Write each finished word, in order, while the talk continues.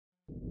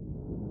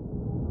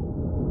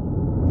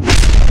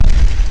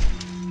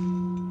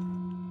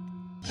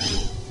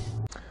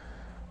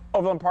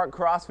Overland Park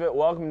CrossFit.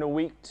 Welcome to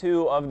week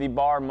 2 of the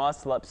bar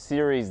muscle up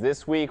series.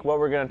 This week what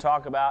we're going to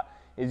talk about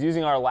is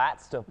using our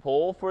lats to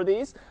pull for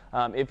these.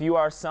 If you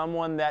are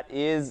someone that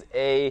is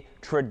a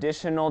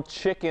traditional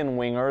chicken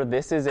winger,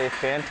 this is a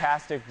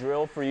fantastic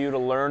drill for you to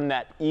learn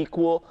that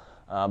equal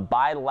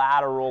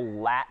bilateral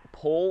lat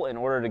pull in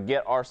order to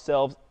get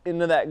ourselves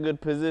into that good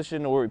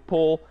position where we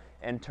pull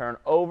and turn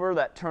over.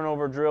 That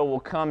turnover drill will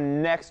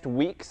come next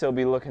week, so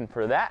be looking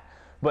for that.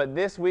 But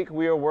this week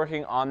we are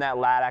working on that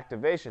lat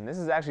activation. This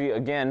is actually,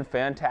 again,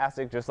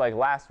 fantastic, just like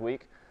last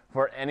week,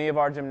 for any of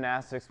our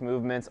gymnastics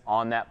movements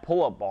on that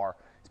pull-up bar,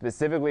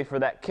 specifically for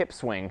that kip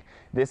swing.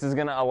 This is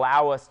going to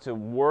allow us to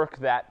work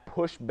that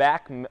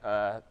push-back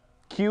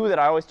cue that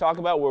I always talk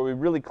about, where we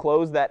really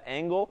close that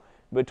angle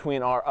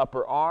between our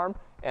upper arm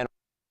and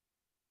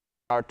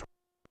our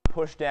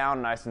push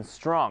down nice and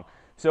strong.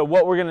 So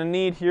what we're going to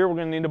need here, we're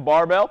going to need a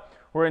barbell.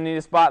 We're going to need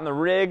a spot in the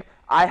rig.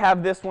 I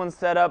have this one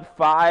set up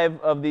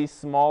 5 of these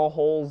small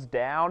holes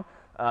down.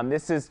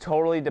 This is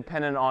totally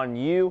dependent on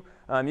you.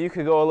 You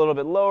could go a little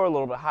bit lower, a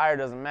little bit higher,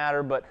 doesn't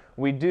matter, but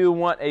we do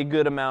want a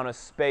good amount of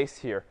space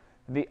here.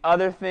 The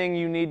other thing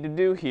you need to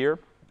do here,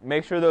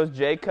 make sure those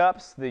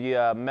J-cups,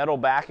 the metal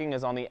backing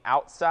is on the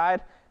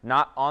outside,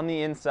 not on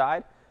the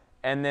inside.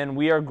 And then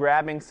we are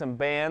grabbing some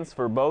bands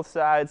for both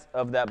sides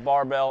of that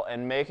barbell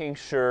and making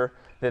sure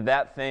that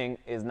that thing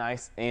is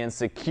nice and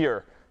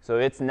secure, so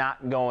it's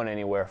not going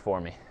anywhere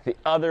for me. The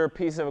other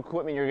piece of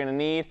equipment you're going to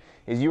need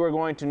is you are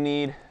going to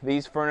need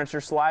these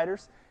furniture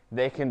sliders.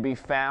 They can be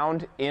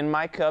found in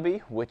my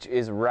cubby, which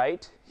is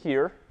right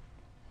here.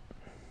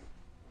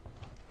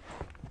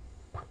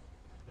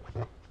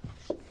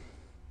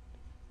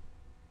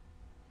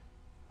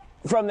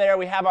 From there,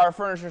 we have our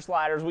furniture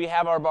sliders, we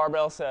have our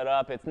barbell set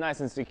up, it's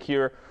nice and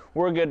secure,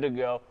 we're good to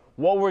go.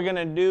 What we're going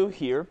to do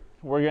here,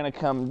 we're going to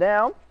come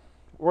down,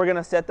 we're going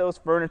to set those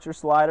furniture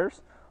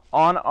sliders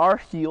on our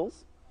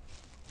heels.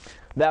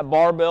 That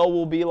barbell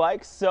will be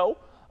like so.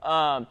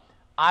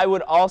 I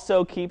would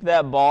also keep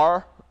that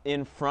bar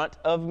in front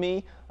of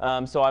me,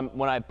 so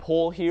when I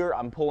pull here,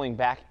 I'm pulling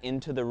back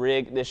into the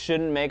rig. This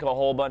shouldn't make a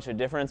whole bunch of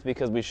difference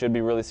because we should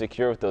be really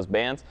secure with those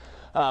bands.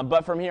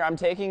 But from here, I'm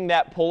taking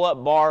that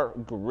pull-up bar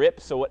grip,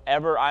 so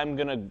whatever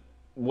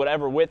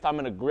width I'm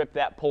going to grip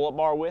that pull-up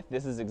bar with,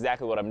 this is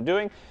exactly what I'm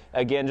doing.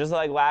 Again, just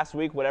like last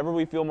week, whatever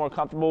we feel more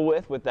comfortable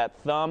with that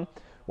thumb,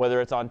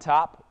 whether it's on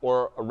top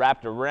or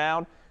wrapped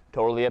around,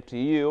 totally up to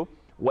you.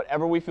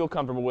 Whatever we feel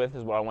comfortable with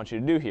is what I want you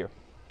to do here.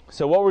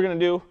 So what we're going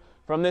to do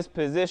from this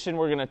position,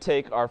 we're going to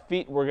take our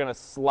feet, we're going to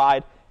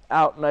slide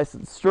out nice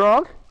and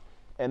strong,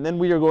 and then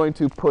we are going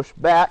to push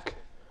back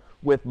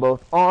with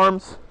both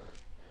arms,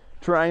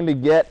 trying to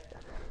get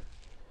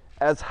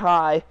as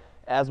high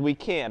as we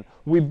can.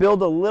 We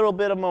build a little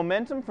bit of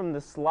momentum from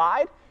the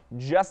slide,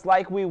 just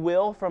like we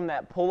will from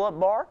that pull-up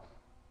bar.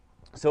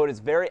 So it is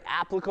very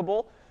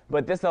applicable,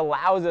 but this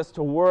allows us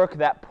to work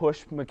that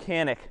push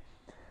mechanic.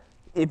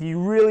 If you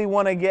really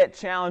want to get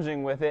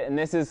challenging with it, and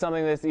this is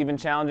something that's even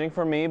challenging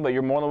for me, but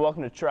you're more than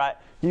welcome to try it,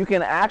 you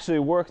can actually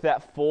work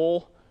that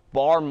full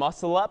bar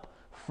muscle up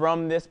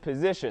from this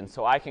position.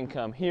 So I can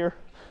come here,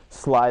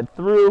 slide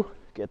through,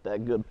 get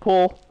that good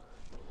pull,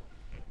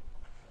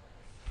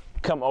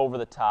 come over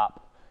the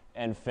top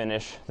and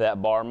finish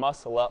that bar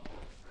muscle up,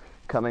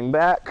 coming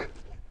back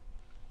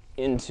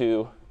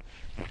into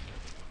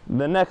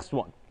the next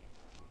one.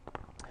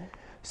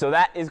 So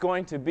that is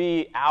going to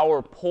be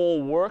our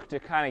pull work to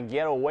kind of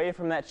get away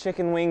from that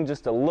chicken wing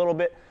just a little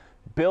bit,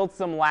 build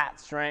some lat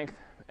strength,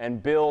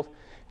 and build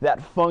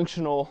that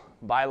functional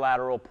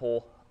bilateral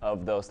pull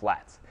of those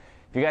lats.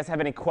 If you guys have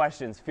any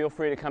questions, feel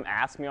free to come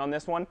ask me on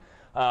this one.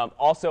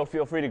 Also,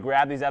 feel free to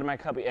grab these out of my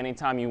cubby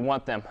anytime you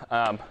want them.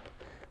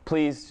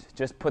 Please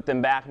just put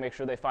them back, make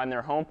sure they find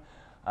their home.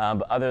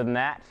 But other than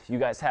that, you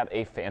guys have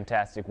a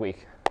fantastic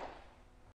week.